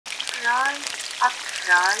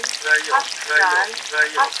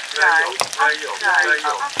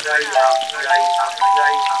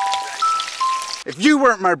If you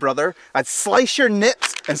weren't my brother, I'd slice your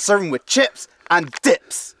nips and serve them with chips and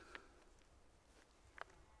dips.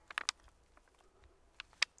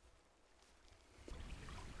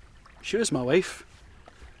 She was my wife.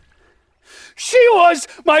 She was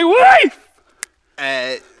my wife!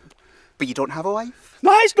 But you don't have a wife?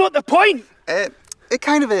 That's not the point! It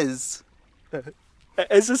kind of is. It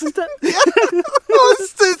is, isn't it? Oh,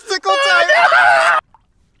 it's testicle time!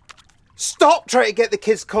 Stop trying to get the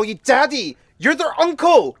kids to call you daddy! You're their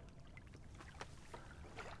uncle!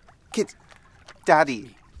 Kids,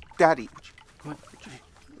 daddy. Daddy. Come on.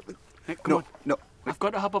 Hey, come on. No. I've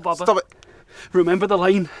got to have a bubba. Stop it. Remember the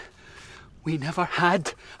line? We never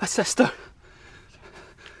had a sister.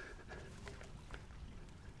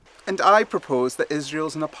 And I propose that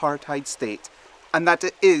Israel's an apartheid state and that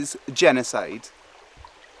it is genocide.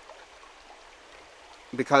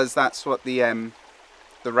 Because that's what the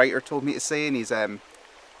writer told me to say, and he's now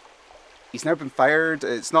been fired.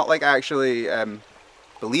 It's not like I actually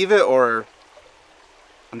believe it or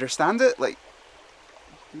understand it. Like,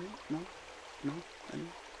 no.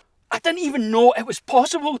 I didn't even know it was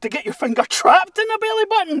possible to get your finger trapped in a belly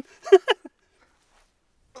button.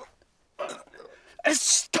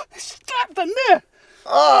 It's strapped in there.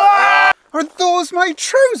 Are those my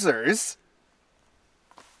trousers?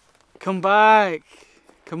 Come back.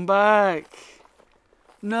 Come back.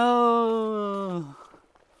 No.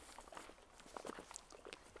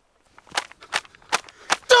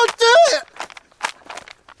 Don't do it!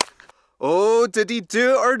 Oh, did he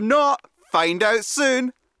do it or not? Find out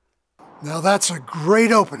soon. Now that's a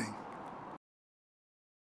great opening.